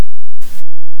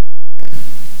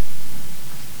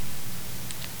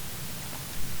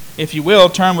If you will,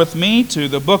 turn with me to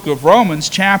the book of Romans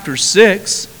chapter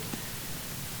 6.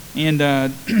 And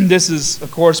this is, of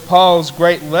course, Paul's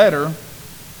great letter,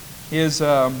 his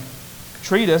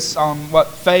treatise on what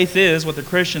faith is, what the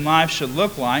Christian life should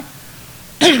look like.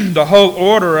 The whole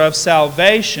order of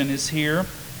salvation is here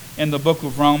in the book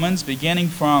of Romans, beginning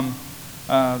from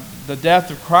the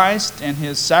death of Christ and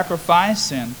His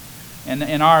sacrifice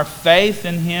and our faith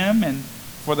in Him and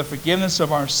for the forgiveness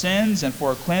of our sins and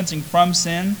for a cleansing from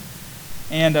sin.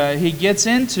 And he gets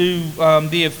into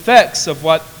the effects of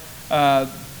what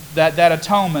that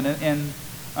atonement and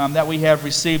that we have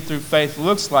received through faith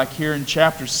looks like here in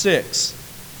chapter 6.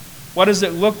 What does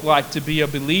it look like to be a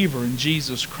believer in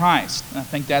Jesus Christ? And I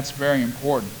think that's very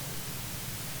important.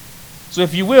 So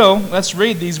if you will, let's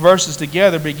read these verses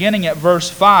together, beginning at verse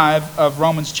 5 of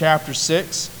Romans chapter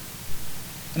 6.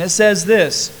 And it says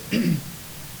this,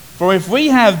 "For if we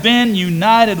have been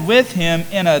united with Him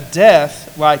in a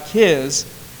death like His,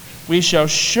 we shall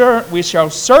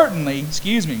certainly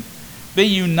be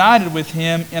united with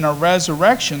Him in a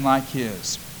resurrection like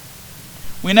His.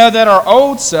 We know that our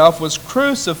old self was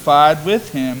crucified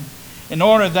with Him in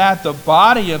order that the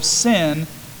body of sin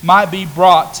might be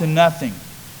brought to nothing,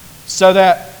 so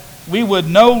that we would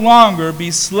no longer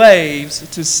be slaves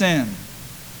to sin.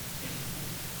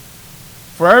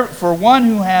 For one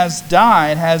who has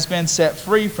died has been set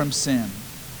free from sin.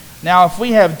 Now if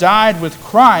we have died with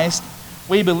Christ,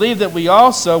 we believe that we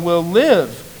also will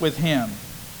live with Him.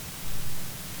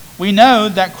 We know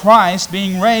that Christ,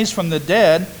 being raised from the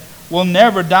dead, will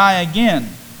never die again.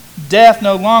 Death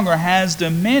no longer has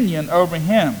dominion over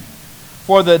Him.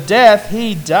 For the death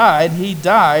He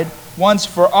died once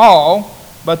for all,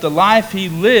 but the life He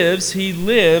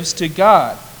lives to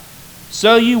God.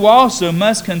 So you also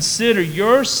must consider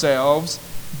yourselves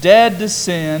dead to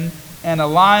sin and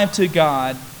alive to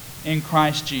God in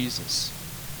Christ Jesus."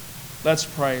 Let's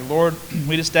pray. Lord,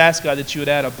 we just ask, God, that You would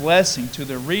add a blessing to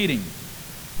the reading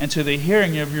and to the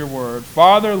hearing of Your word.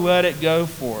 Father, let it go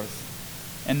forth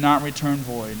and not return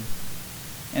void.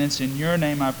 And it's in Your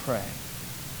name I pray.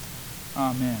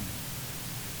 Amen.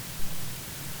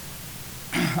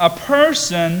 A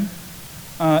person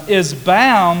is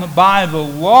bound by the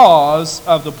laws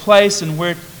of the place in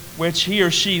which he or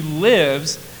she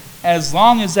lives as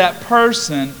long as that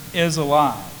person is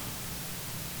alive.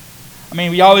 I mean,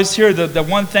 we always hear the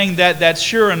one thing that's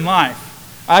sure in life.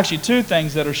 Actually, two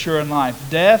things that are sure in life: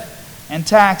 death and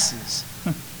taxes.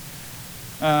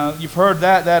 You've heard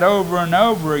that over and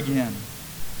over again.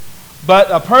 But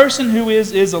a person who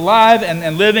is alive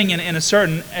and living in a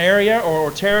certain area or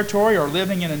territory or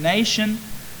living in a nation,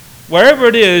 wherever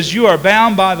it is, you are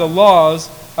bound by the laws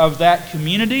of that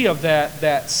community, of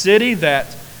that city,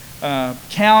 that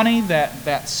county,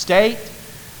 that state,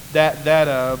 that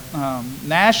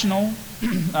national,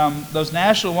 those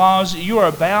national laws. You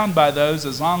are bound by those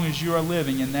as long as you are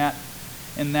living in that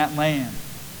land.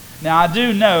 Now, I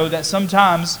do know that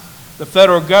sometimes the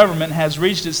federal government has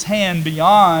reached its hand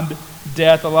beyond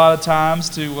death a lot of times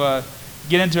to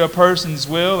get into a person's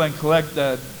will and collect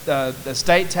the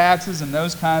state taxes and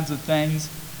those kinds of things.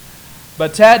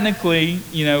 But technically,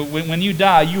 when you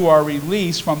die, you are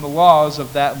released from the laws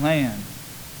of that land.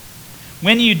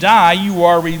 When you die, you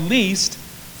are released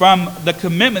from the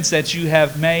commitments that you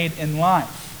have made in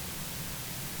life.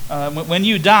 When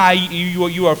you die,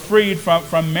 you are freed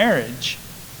from marriage.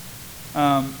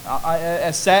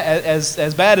 As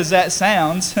bad as that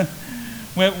sounds,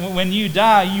 when you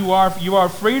die, you are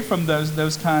freed from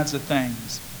those kinds of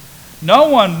things. No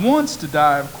one wants to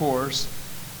die, of course,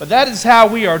 but that is how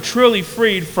we are truly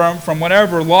freed from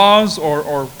whatever laws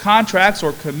or contracts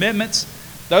or commitments,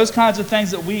 those kinds of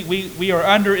things that we are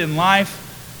under in life.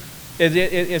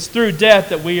 It's through death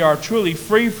that we are truly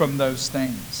free from those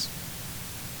things.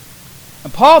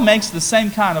 And Paul makes the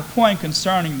same kind of point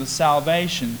concerning the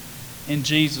salvation in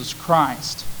Jesus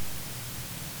Christ.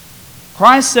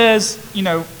 Christ says,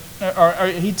 or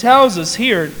he tells us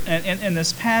here in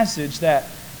this passage that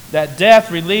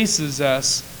death releases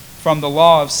us from the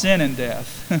law of sin and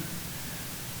death.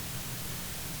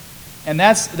 And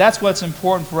that's what's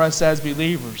important for us as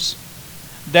believers.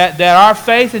 That our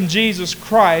faith in Jesus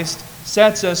Christ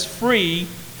sets us free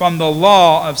from the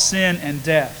law of sin and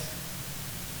death.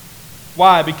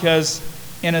 Why? Because,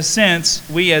 in a sense,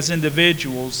 we as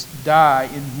individuals die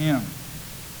in Him.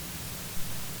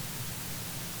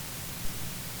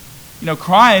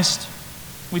 Christ,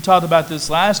 we talked about this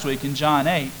last week in John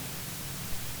 8,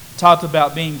 talked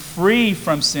about being free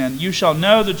from sin. You shall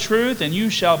know the truth and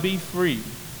you shall be free.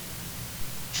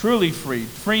 Truly free,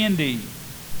 free indeed.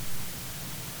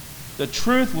 The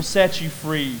truth will set you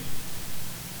free.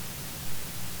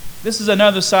 This is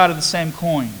another side of the same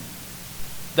coin.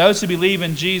 Those who believe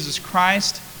in Jesus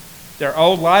Christ, their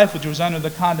old life, which was under the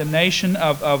condemnation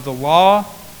of the law,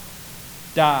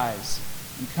 dies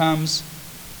and comes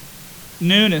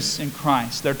newness in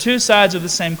Christ. They're two sides of the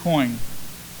same coin.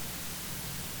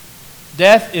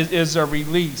 Death is a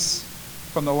release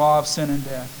from the law of sin and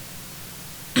death.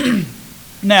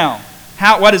 Now,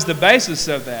 what is the basis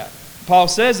of that? Paul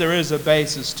says there is a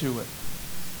basis to it.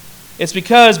 It's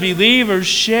because believers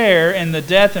share in the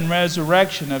death and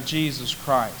resurrection of Jesus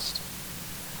Christ.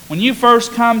 When you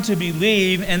first come to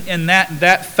believe in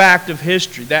that fact of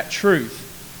history, that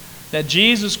truth, that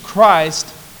Jesus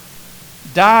Christ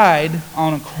died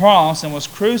on a cross and was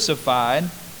crucified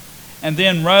and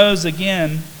then rose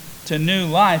again to new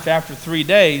life after 3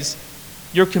 days,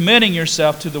 you're committing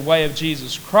yourself to the way of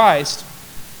Jesus Christ.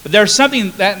 But there's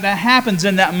something that happens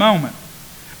in that moment.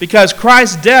 Because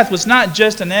Christ's death was not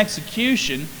just an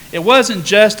execution. It wasn't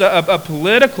just a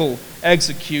political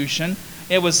execution.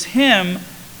 It was Him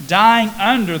dying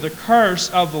under the curse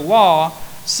of the law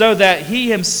so that He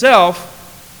Himself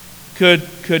could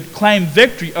claim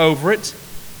victory over it.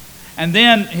 And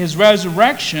then His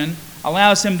resurrection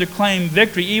allows Him to claim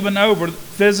victory even over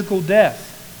physical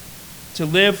death, to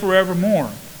live forevermore.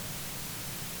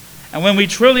 And when we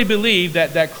truly believe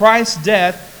that Christ's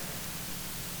death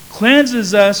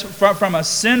cleanses us from a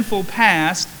sinful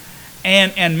past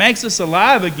and makes us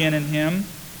alive again in Him,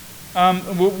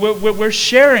 we're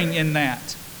sharing in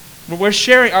that. We're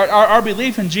sharing our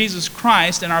belief in Jesus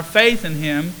Christ and our faith in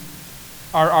Him,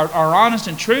 our honest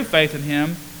and true faith in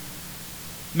Him,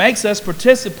 makes us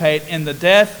participate in the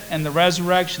death and the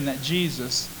resurrection that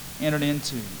Jesus entered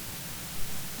into.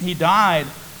 He died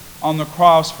on the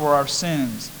cross for our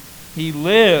sins. He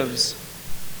lives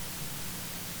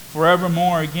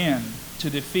forevermore again to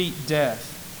defeat death.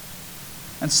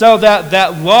 And so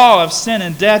that law of sin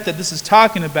and death that this is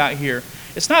talking about here,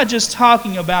 it's not just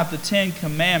talking about the 10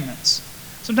 Commandments.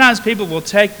 Sometimes people will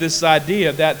take this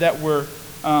idea that we're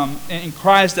in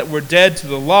Christ, that we're dead to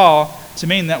the law, to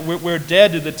mean that we're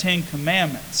dead to the 10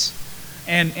 Commandments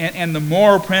and the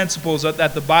moral principles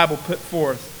that the Bible put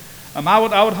forth. I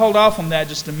would hold off on that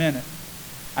just a minute.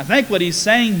 I think what he's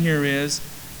saying here is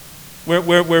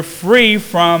we're free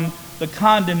from the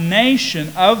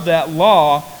condemnation of that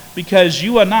law because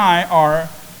you and I are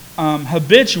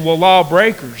habitual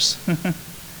lawbreakers. I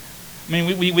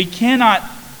mean, we cannot.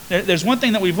 There's one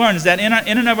thing that we've learned is that in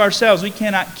and of ourselves we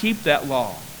cannot keep that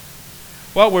law.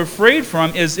 What we're freed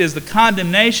from is the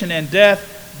condemnation and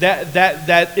death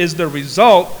that is the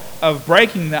result of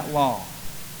breaking that law.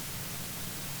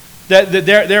 That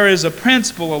there is a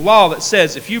principle, a law that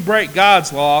says if you break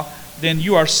God's law, then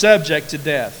you are subject to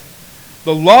death.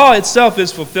 The law itself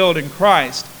is fulfilled in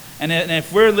Christ. And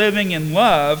if we're living in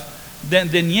love,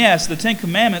 then yes, the 10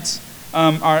 Commandments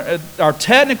are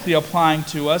technically applying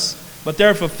to us, but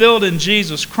they're fulfilled in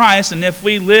Jesus Christ. And if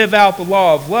we live out the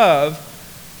law of love,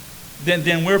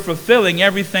 then we're fulfilling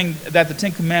everything that the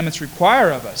 10 Commandments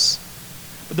require of us.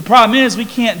 But the problem is we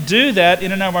can't do that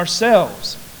in and of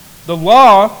ourselves. The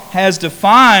law has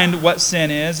defined what sin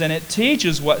is, and it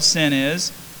teaches what sin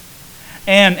is.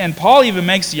 And Paul even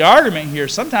makes the argument here.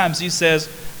 Sometimes he says,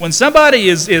 when somebody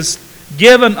is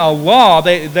given a law,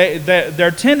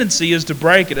 their tendency is to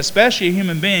break it, especially a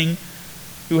human being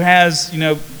who has,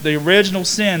 the original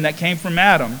sin that came from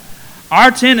Adam.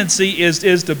 Our tendency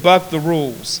is to buck the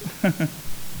rules.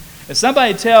 If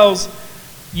somebody tells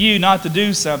you not to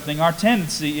do something, our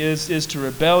tendency is to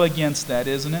rebel against that,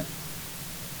 isn't it?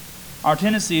 Our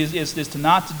tendency is to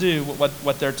not to do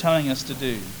what they're telling us to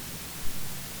do.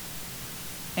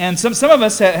 And some of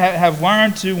us have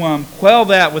learned to quell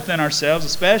that within ourselves,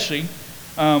 especially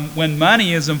when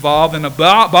money is involved and a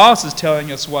boss is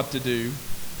telling us what to do.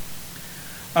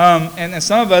 And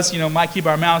some of us, might keep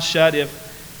our mouths shut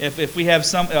if we have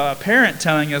some parent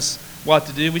telling us what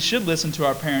to do. We should listen to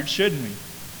our parents, shouldn't we?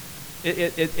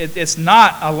 It's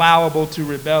not allowable to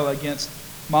rebel against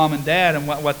mom and dad and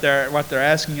what they're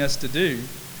asking us to do,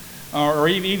 or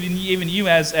even you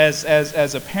as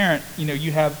a parent.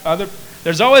 You have other.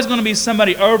 There's always going to be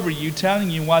somebody over you telling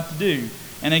you what to do.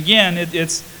 And again,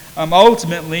 it's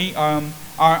ultimately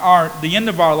the end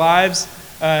of our lives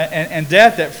and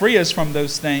death that free us from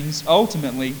those things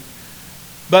ultimately.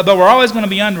 But we're always going to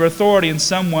be under authority in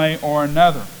some way or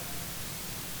another.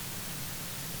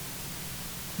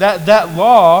 That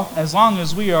law, as long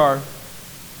as we are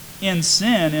in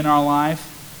sin in our life,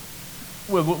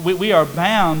 we are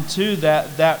bound to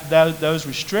those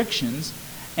restrictions.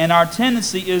 And our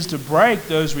tendency is to break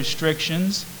those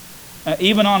restrictions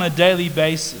even on a daily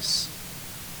basis.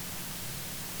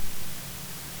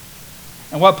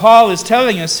 And what Paul is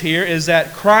telling us here is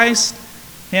that Christ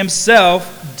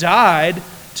himself died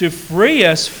to free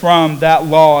us from that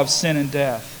law of sin and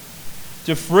death,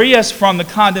 to free us from the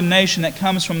condemnation that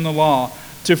comes from the law,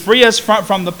 to free us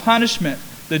from the punishment,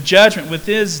 the judgment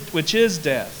which is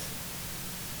death.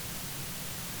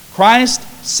 Christ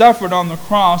suffered on the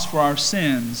cross for our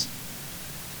sins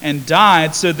and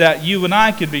died so that you and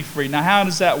I could be free. Now, how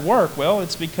does that work? Well,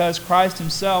 it's because Christ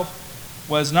himself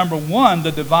was, number one,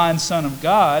 the divine Son of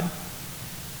God.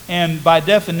 And by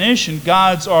definition,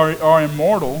 gods are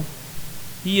immortal.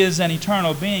 He is an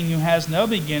eternal being who has no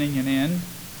beginning and end.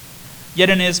 Yet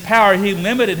in his power, he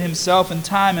limited himself in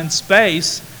time and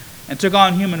space and took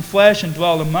on human flesh and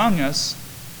dwelt among us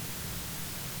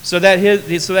so that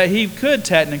he could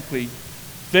technically,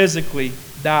 physically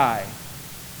die.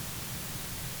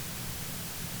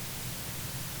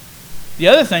 The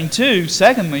other thing, too,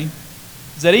 secondly,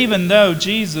 is that even though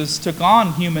Jesus took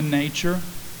on human nature,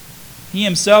 he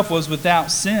himself was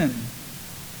without sin.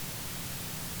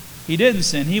 He didn't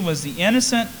sin. He was the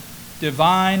innocent,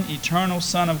 divine, eternal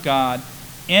Son of God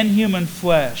in human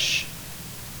flesh.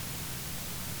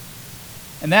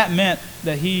 And that meant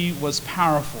that he was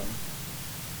powerful.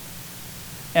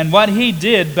 And what he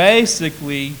did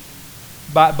basically,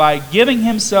 by giving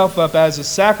himself up as a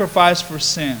sacrifice for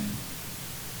sin,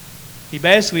 he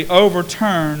basically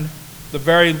overturned the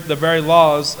very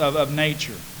laws of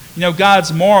nature. You know,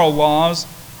 God's moral laws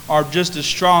are just as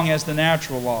strong as the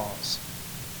natural laws.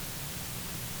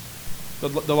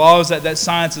 The laws that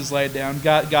science has laid down,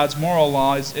 God's moral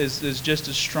law is just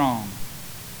as strong.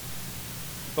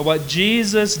 But what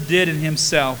Jesus did in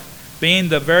himself, being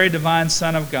the very divine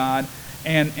Son of God,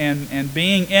 and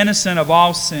being innocent of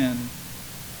all sin,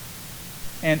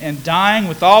 and dying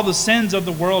with all the sins of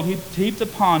the world heaped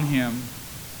upon him,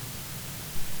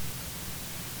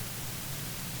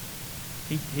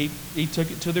 he took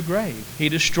it to the grave. He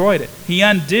destroyed it. He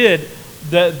undid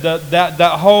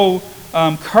that whole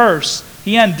curse.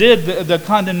 He undid the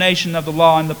condemnation of the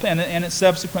law and its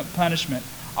subsequent punishment.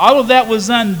 All of that was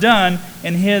undone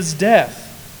in his death.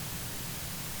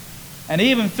 And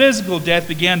even physical death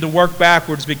began to work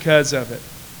backwards because of it.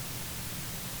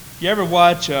 If you ever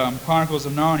watch Chronicles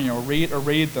of Narnia or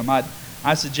read them,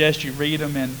 I suggest you read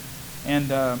them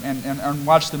and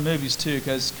watch the movies too,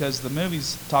 because the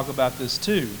movies talk about this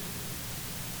too.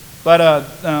 But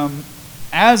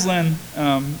Aslan,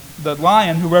 the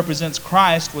lion who represents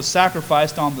Christ, was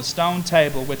sacrificed on the stone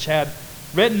table, which had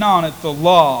written on it the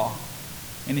law.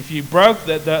 And if you broke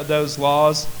those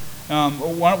laws,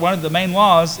 one of the main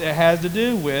laws it has to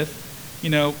do with,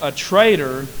 a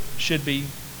traitor should be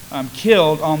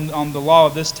killed on the law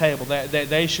of this table.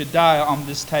 They should die on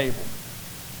this table.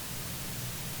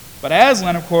 But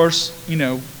Aslan, of course,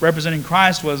 representing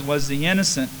Christ, was the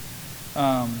innocent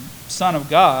Son of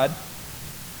God,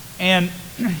 and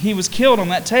he was killed on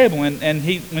that table. And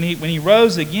when he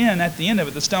rose again at the end of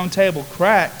it, the stone table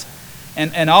cracked,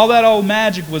 and all that old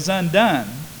magic was undone,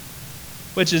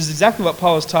 which is exactly what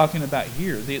Paul is talking about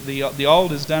here. The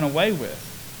old is done away with.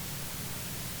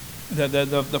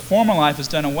 The former life is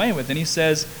done away with, and he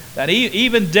says that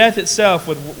even death itself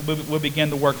would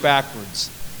begin to work backwards.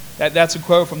 That's a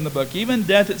quote from the book. Even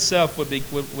death itself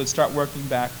would start working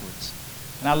backwards.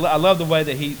 And I love the way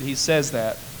that he says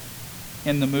that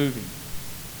in the movie.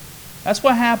 That's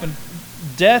what happened.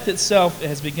 Death itself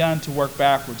has begun to work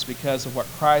backwards because of what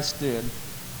Christ did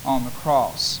on the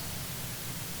cross.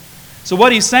 So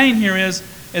what he's saying here is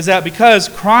that because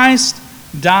Christ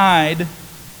died,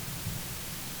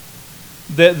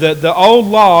 the old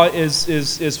law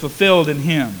is fulfilled in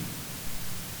him.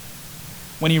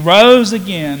 When he rose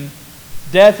again,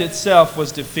 death itself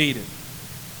was defeated.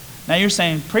 Now you're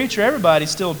saying, preacher, everybody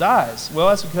still dies. Well,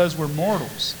 that's because we're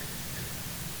mortals.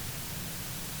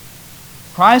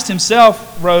 Christ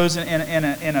himself rose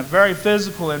in a very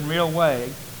physical and real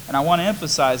way, and I want to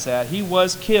emphasize that. He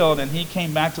was killed and he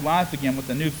came back to life again with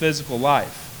a new physical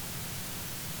life.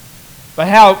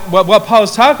 But what Paul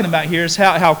is talking about here is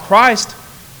how Christ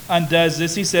undoes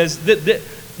this. He says that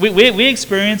we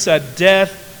experience a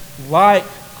death like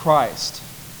Christ.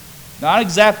 Not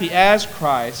exactly as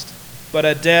Christ, but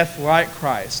a death like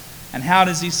Christ. And how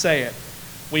does he say it?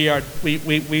 We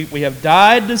have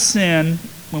died to sin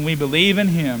when we believe in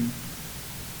him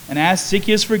and seek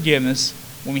his forgiveness.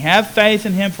 When we have faith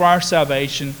in him for our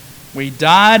salvation, we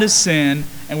die to sin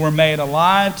and we're made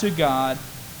alive to God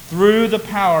through the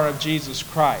power of Jesus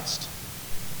Christ.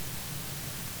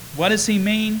 What does he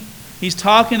mean? He's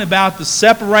talking about the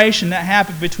separation that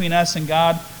happened between us and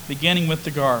God, beginning with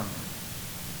the garden.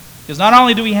 Because not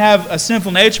only do we have a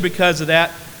sinful nature because of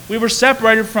that, we were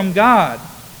separated from God.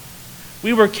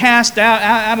 We were cast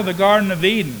out of the Garden of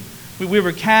Eden. We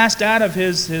were cast out of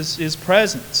His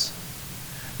presence.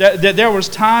 There was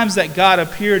times that God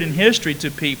appeared in history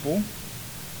to people,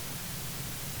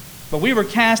 but we were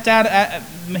cast out.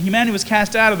 Humanity was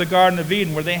cast out of the Garden of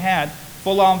Eden, where they had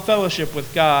full-on fellowship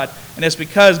with God, and it's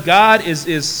because God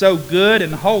is so good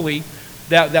and holy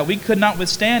that we could not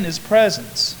withstand His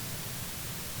presence.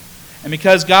 And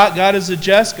because God is a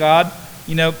just God,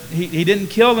 He didn't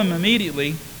kill them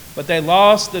immediately, but they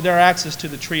lost their access to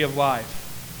the tree of life.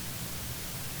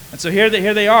 And so here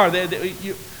they are.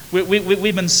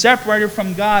 We've been separated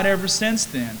from God ever since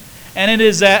then. And it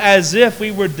is as if we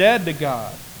were dead to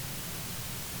God.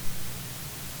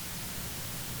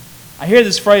 I hear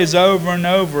this phrase over and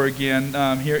over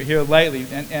again here lately.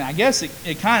 And I guess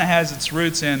it kind of has its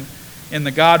roots in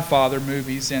the Godfather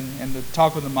movies and the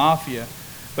talk of the mafia.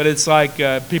 But it's like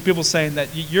people saying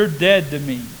that you're dead to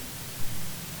me.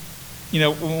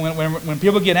 When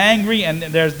people get angry and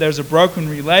there's a broken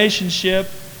relationship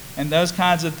and those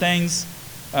kinds of things,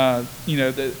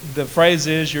 the phrase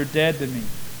is, you're dead to me.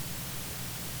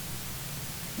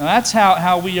 Now that's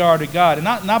how we are to God. And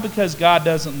not because God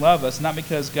doesn't love us, not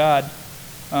because God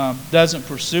doesn't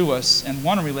pursue us and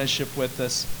want a relationship with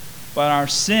us, but our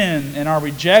sin and our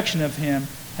rejection of Him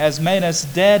has made us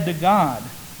dead to God.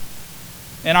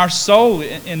 And our soul,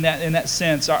 in that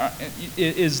sense,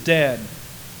 is dead.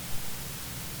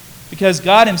 Because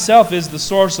God Himself is the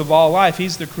source of all life.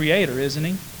 He's the Creator, isn't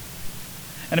He?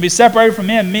 And to be separated from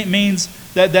Him means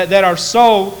that our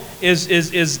soul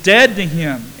is dead to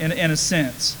Him in a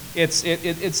sense.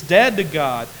 It's dead to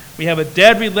God. We have a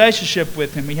dead relationship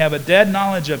with Him. We have a dead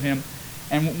knowledge of Him.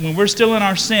 And when we're still in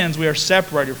our sins, we are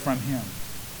separated from Him.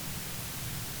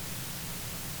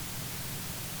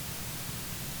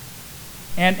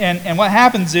 And what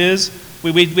happens is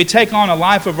we take on a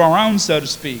life of our own, so to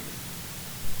speak.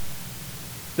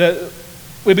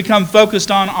 We become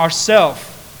focused on ourself.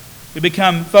 We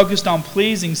become focused on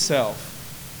pleasing self.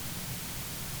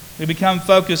 We become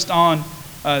focused on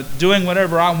doing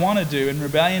whatever I want to do in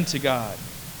rebellion to God.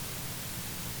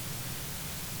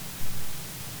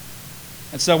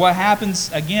 And so what happens,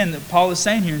 again, that Paul is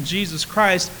saying here in Jesus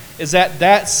Christ, is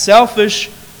that selfish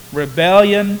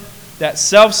rebellion, that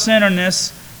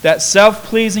self-centeredness, that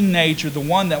self-pleasing nature, the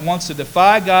one that wants to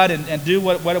defy God and do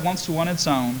what it wants to on its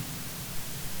own,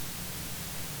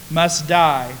 must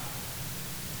die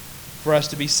for us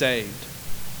to be saved.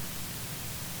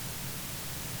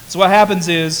 So what happens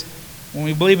is, when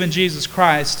we believe in Jesus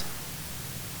Christ,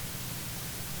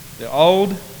 the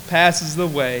old passes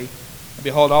away, and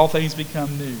behold, all things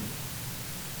become new.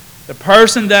 The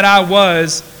person that I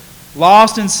was,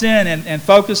 lost in sin and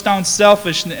focused on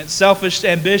selfish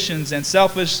ambitions and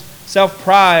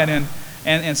self-pride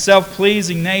and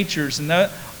self-pleasing natures, and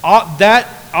all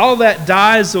that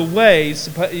dies away.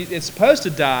 It's supposed to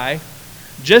die,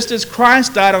 just as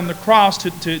Christ died on the cross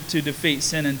to defeat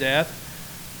sin and death.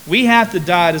 We have to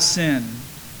die to sin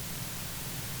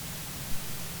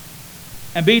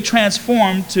and be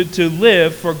transformed to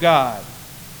live for God.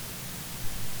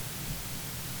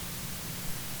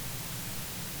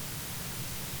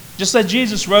 Just like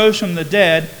Jesus rose from the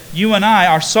dead, you and I,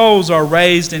 our souls are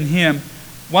raised in Him.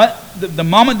 The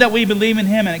moment that we believe in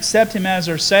Him and accept Him as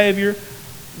our Savior,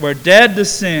 we're dead to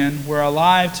sin, we're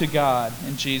alive to God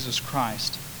in Jesus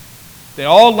Christ. The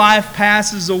old life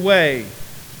passes away,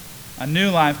 a new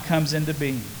life comes into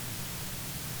being.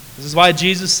 This is why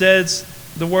Jesus says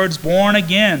the words born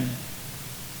again.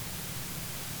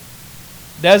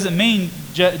 Doesn't mean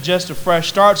just a fresh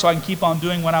start so I can keep on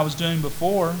doing what I was doing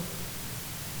before.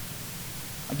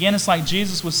 Again, it's like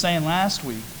Jesus was saying last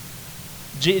week.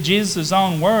 Jesus'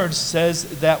 own words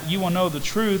says that you will know the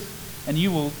truth, and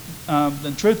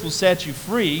the truth will set you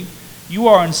free. You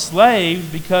are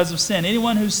enslaved because of sin.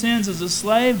 Anyone who sins is a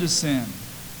slave to sin.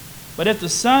 But if the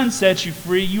Son sets you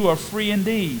free, you are free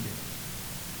indeed.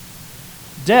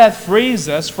 Death frees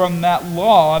us from that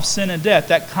law of sin and death,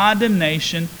 that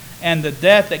condemnation and the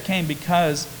death that came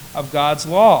because of God's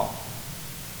law.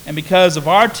 And because of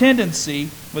our tendency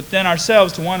within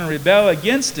ourselves to want to rebel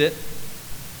against it,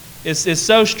 is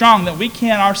so strong that we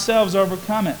can't ourselves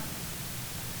overcome it.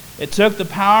 It took the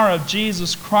power of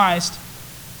Jesus Christ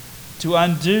to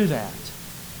undo that,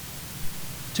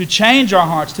 to change our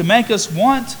hearts, to make us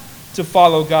want to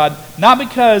follow God, not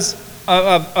because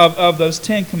of those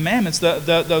 10 commandments,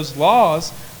 those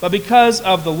laws, but because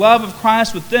of the love of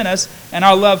Christ within us, and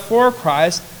our love for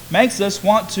Christ makes us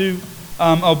want to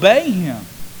obey Him.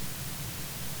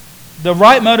 The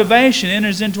right motivation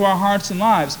enters into our hearts and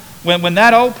lives. When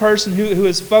that old person who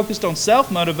is focused on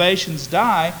self-motivations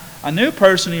die, a new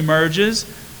person emerges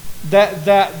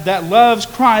that loves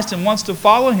Christ and wants to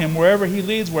follow Him wherever He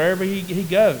leads, wherever He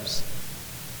goes.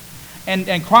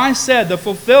 And Christ said the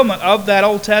fulfillment of that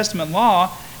Old Testament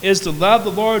law is to love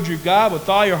the Lord your God with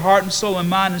all your heart and soul and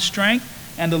mind and strength,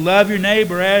 and to love your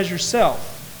neighbor as yourself.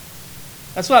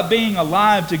 That's what being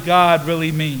alive to God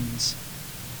really means.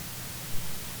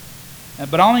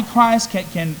 But only Christ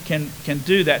can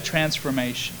do that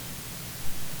transformation.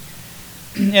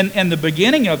 In the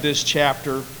beginning of this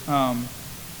chapter,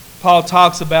 Paul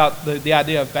talks about the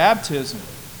idea of baptism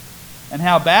and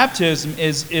how baptism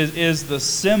is the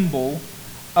symbol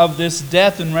of this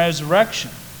death and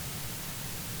resurrection.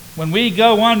 When we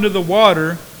go under the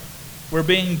water, we're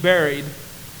being buried.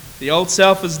 The old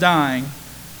self is dying.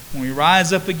 When we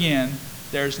rise up again,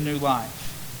 there's new life.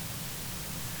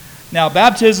 Now,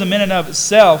 baptism in and of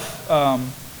itself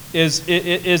is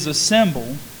a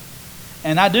symbol,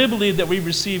 and I do believe that we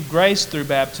receive grace through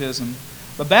baptism.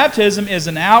 But baptism is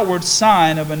an outward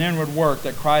sign of an inward work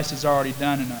that Christ has already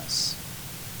done in us.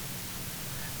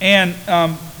 And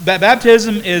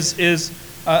baptism is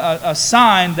a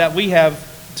sign that we have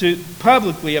a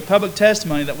public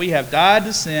testimony that we have died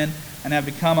to sin and have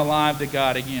become alive to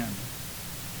God again.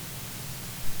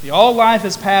 The old life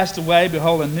has passed away,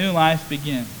 behold, a new life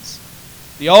begins.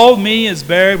 The old me is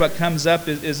buried, what comes up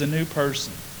is a new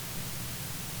person.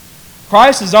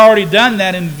 Christ has already done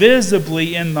that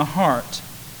invisibly in the heart.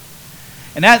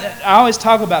 And that I always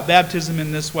talk about baptism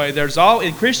in this way.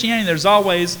 In Christianity, there's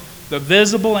always the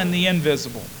visible and the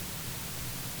invisible.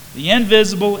 The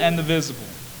invisible and the visible.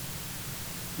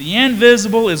 The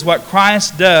invisible is what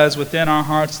Christ does within our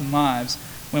hearts and lives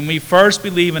when we first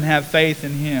believe and have faith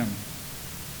in Him.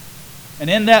 And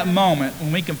in that moment,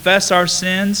 when we confess our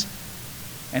sins,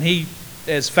 and He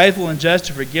is faithful and just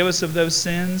to forgive us of those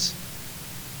sins,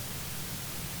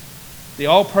 the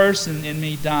old person in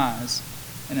me dies,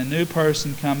 and a new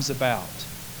person comes about.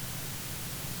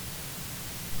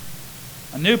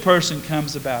 A new person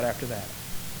comes about after that.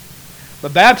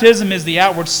 But baptism is the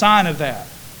outward sign of that.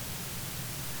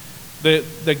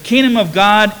 The kingdom of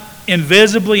God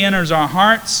invisibly enters our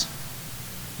hearts,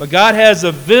 but God has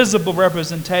a visible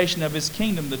representation of His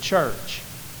kingdom, the church.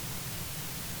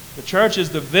 The church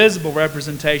is the visible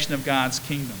representation of God's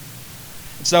kingdom.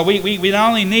 And so we not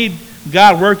only need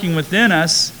God working within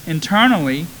us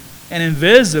internally and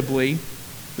invisibly,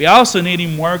 we also need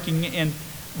Him working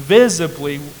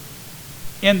visibly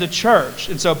in the church.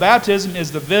 And so baptism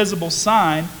is the visible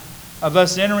sign of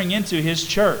us entering into His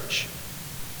church.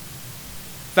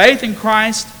 Faith in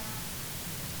Christ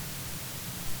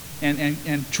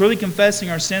and truly confessing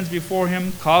our sins before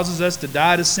Him causes us to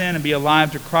die to sin and be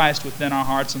alive to Christ within our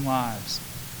hearts and lives.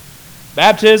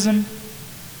 Baptism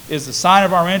is the sign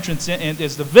of our entrance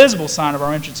is the visible sign of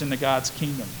our entrance into God's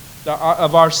kingdom,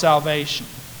 of our salvation.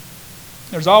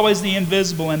 There's always the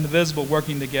invisible and the visible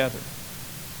working together.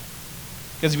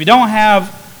 Because if you don't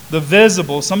have the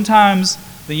visible, sometimes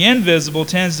the invisible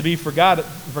tends to be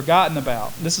forgotten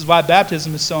about. This is why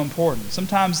baptism is so important.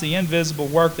 Sometimes the invisible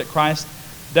work that Christ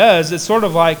does, it's sort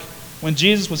of like when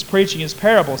Jesus was preaching His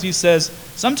parables. He says,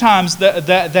 sometimes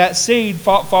that seed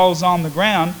falls on the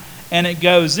ground and it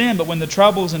goes in, but when the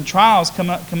troubles and trials come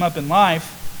up in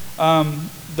life,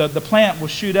 the plant will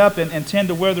shoot up and tend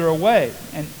to wither away.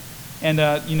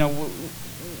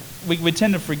 We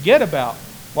tend to forget about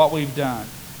what we've done.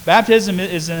 Baptism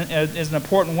is an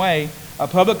important way. A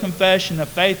public confession of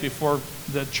faith before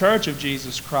the church of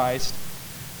Jesus Christ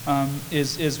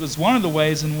is one of the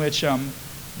ways in which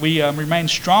we remain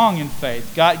strong in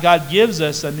faith. God gives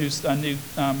us a new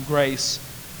grace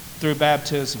through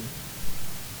baptism.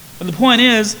 But the point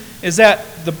is that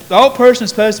the old person is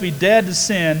supposed to be dead to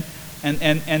sin,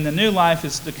 and the new life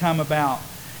is to come about.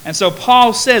 And so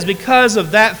Paul says, because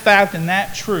of that fact and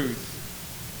that truth,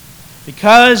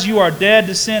 because you are dead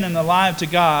to sin and alive to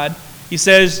God, he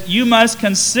says, you must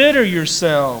consider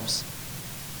yourselves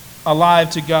alive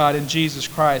to God in Jesus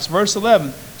Christ. Verse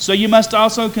 11, so you must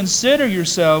also consider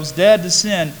yourselves dead to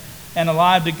sin and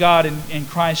alive to God in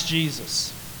Christ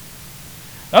Jesus.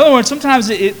 In other words, sometimes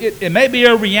it may be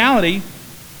a reality,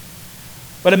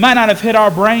 but it might not have hit our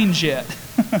brains yet.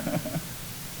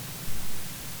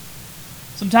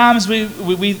 Sometimes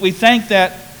we think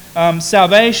that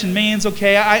salvation means,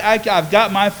 okay, I've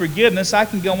got my forgiveness. I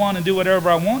can go on and do whatever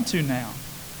I want to now.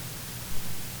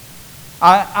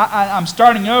 I'm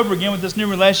starting over again with this new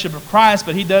relationship with Christ,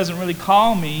 but He doesn't really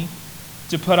call me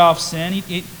to put off sin.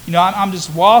 I'm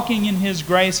just walking in His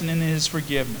grace and in His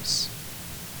forgiveness.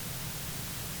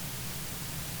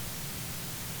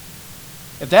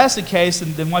 If that's the case,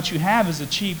 then what you have is a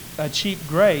cheap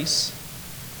grace.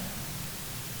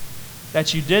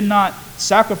 that you did not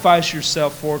sacrifice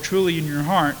yourself for truly in your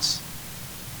hearts,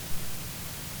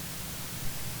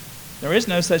 there is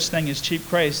no such thing as cheap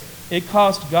grace. It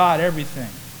cost God everything.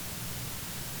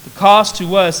 The cost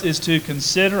to us is to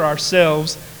consider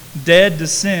ourselves dead to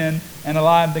sin and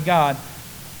alive to God.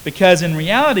 Because in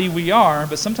reality we are,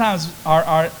 but sometimes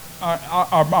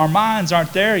our minds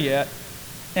aren't there yet.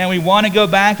 And we want to go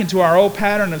back into our old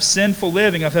pattern of sinful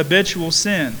living, of habitual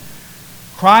sin.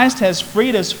 Christ has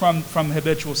freed us from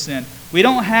habitual sin. We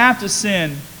don't have to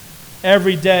sin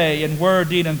every day in word,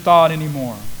 deed, and thought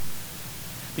anymore.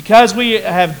 Because we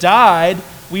have died,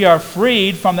 we are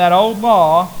freed from that old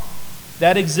law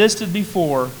that existed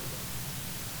before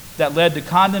that led to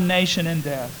condemnation and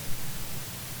death.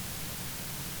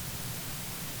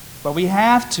 But we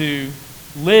have to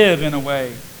live in a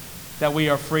way that we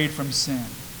are freed from sin.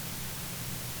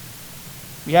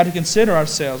 We have to consider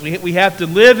ourselves. We have to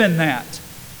live in that.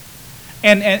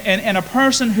 And a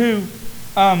person who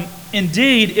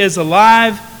indeed is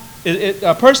alive,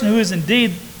 a person who is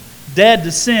indeed dead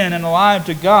to sin and alive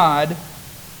to God,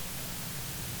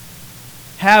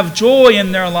 have joy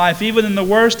in their life even in the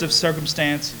worst of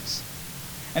circumstances.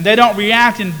 And they don't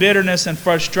react in bitterness and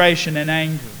frustration and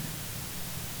anger.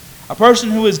 A person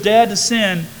who is dead to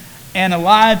sin and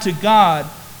alive to God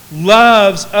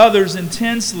loves others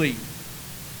intensely.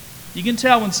 You can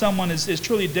tell when someone is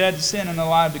truly dead to sin and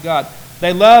alive to God.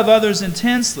 They love others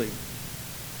intensely.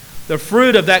 The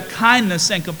fruit of that kindness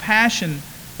and compassion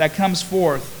that comes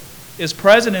forth is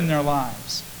present in their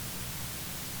lives.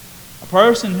 A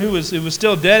person who is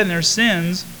still dead in their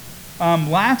sins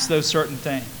lacks those certain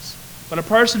things. But a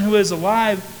person who is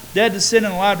alive, dead to sin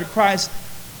and alive to Christ,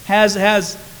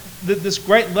 has this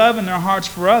great love in their hearts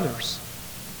for others.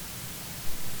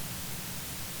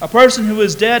 A person who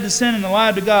is dead to sin and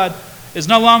alive to God is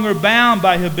no longer bound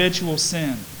by habitual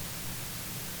sin.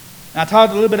 And I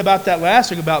talked a little bit about that last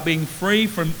week, about being free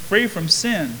from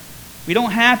sin. We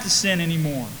don't have to sin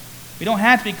anymore. We don't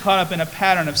have to be caught up in a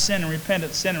pattern of sin and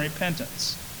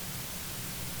repentance.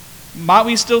 Might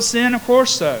we still sin? Of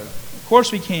course so. Of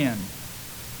course we can.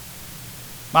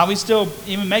 Might we still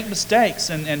even make mistakes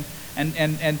and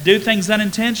do things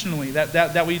unintentionally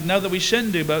that we know that we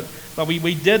shouldn't do, but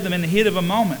we did them in the heat of a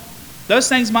moment. Those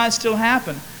things might still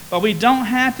happen, but we don't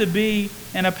have to be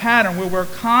in a pattern where we're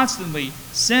constantly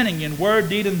sinning in word,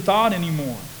 deed, and thought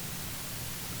anymore.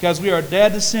 Because we are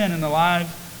dead to sin and alive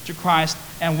to Christ,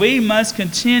 and we must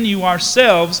continue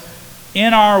ourselves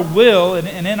in our will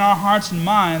and in our hearts and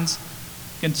minds,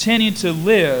 continue to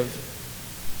live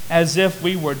as if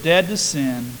we were dead to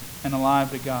sin and alive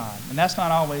to God. And that's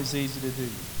not always easy to do.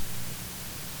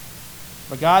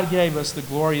 But God gave us the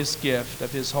glorious gift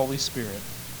of His Holy Spirit,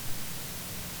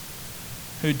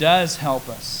 who does help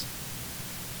us.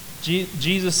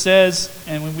 Jesus says,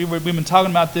 and we've been talking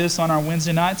about this on our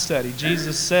Wednesday night study,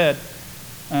 Jesus said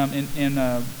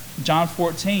in John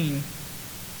 14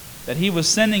 that He was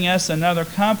sending us another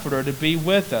Comforter to be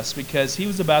with us because He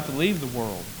was about to leave the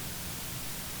world.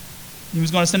 He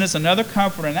was going to send us another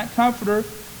Comforter, and that Comforter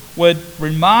would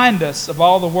remind us of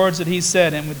all the words that He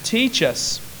said and would teach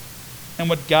us and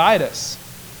would guide us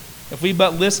if we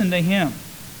but listen to Him.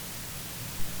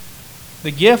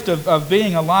 The gift of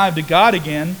being alive to God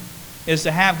again is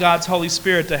to have God's Holy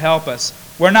Spirit to help us.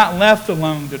 We're not left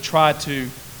alone to try to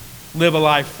live a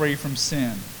life free from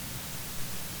sin.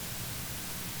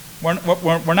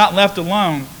 We're not left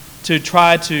alone to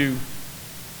try to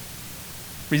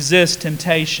resist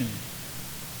temptation.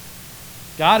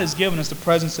 God has given us the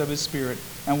presence of His Spirit,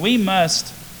 and we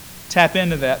must tap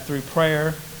into that through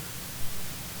prayer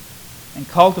and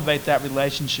cultivate that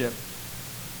relationship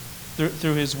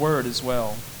through His Word as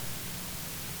well.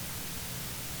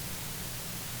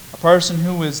 A person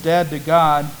who is dead to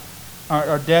God,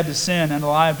 or dead to sin and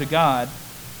alive to God,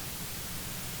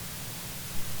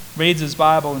 reads his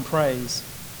Bible and prays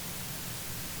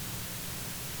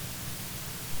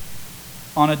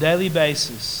on a daily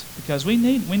basis, because we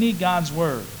need God's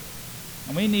Word,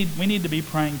 and we need to be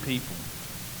praying people,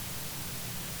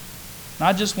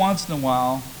 not just once in a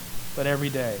while, but every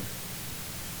day,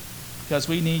 because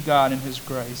we need God and His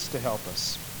grace to help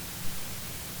us.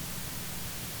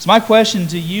 So my question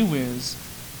to you is,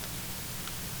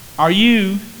 are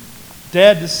you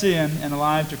dead to sin and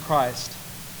alive to Christ?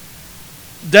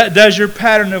 Does your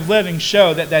pattern of living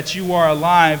show that you are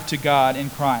alive to God in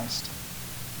Christ?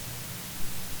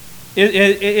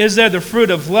 Is there the fruit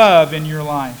of love in your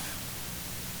life?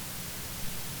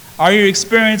 Are you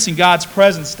experiencing God's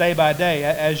presence day by day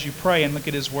as you pray and look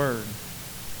at His Word?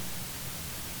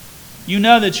 You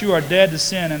know that you are dead to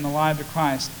sin and alive to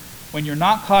Christ when you're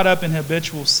not caught up in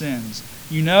habitual sins.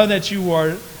 You know that you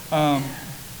are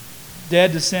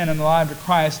dead to sin and alive to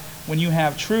Christ when you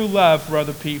have true love for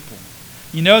other people.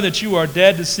 You know that you are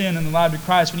dead to sin and alive to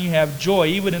Christ when you have joy,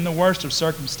 even in the worst of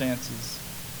circumstances.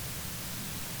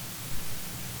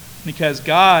 Because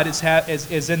God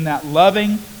is in that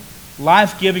loving,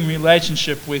 life-giving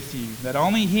relationship with you that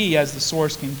only He as the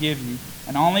source can give you,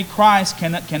 and only Christ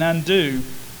can undo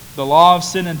the law of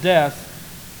sin and death.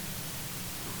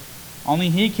 Only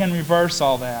He can reverse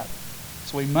all that.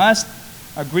 So we must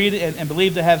agree and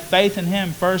believe to have faith in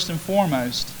Him first and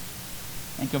foremost,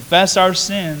 and confess our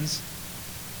sins.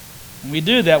 When we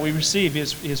do that, we receive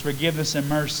His forgiveness and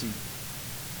mercy.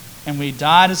 And we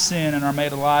die to sin and are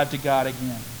made alive to God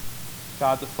again.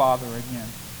 God the Father again.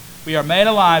 We are made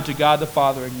alive to God the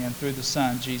Father again through the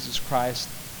Son, Jesus Christ,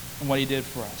 and what He did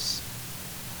for us.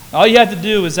 All you have to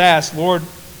do is ask, Lord,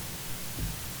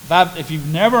 if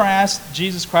you've never asked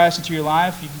Jesus Christ into your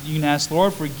life, you can ask,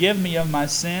 Lord, forgive me of my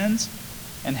sins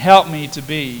and help me to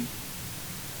be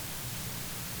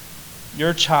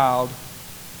your child.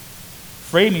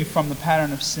 Free me from the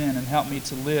pattern of sin and help me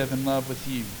to live in love with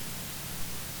you.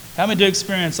 Help me to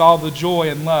experience all the joy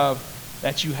and love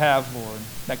that you have, Lord,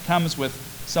 that comes with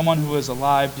someone who is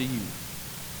alive to you.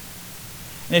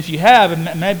 And if you have,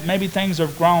 and maybe things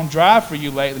have grown dry for you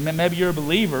lately, maybe you're a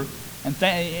believer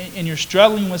and you're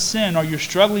struggling with sin, or you're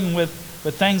struggling with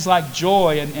things like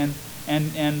joy and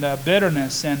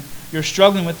bitterness, and you're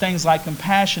struggling with things like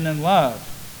compassion and love.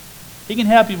 He can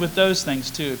help you with those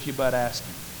things too if you but ask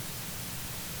Him.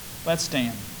 Let's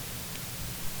stand.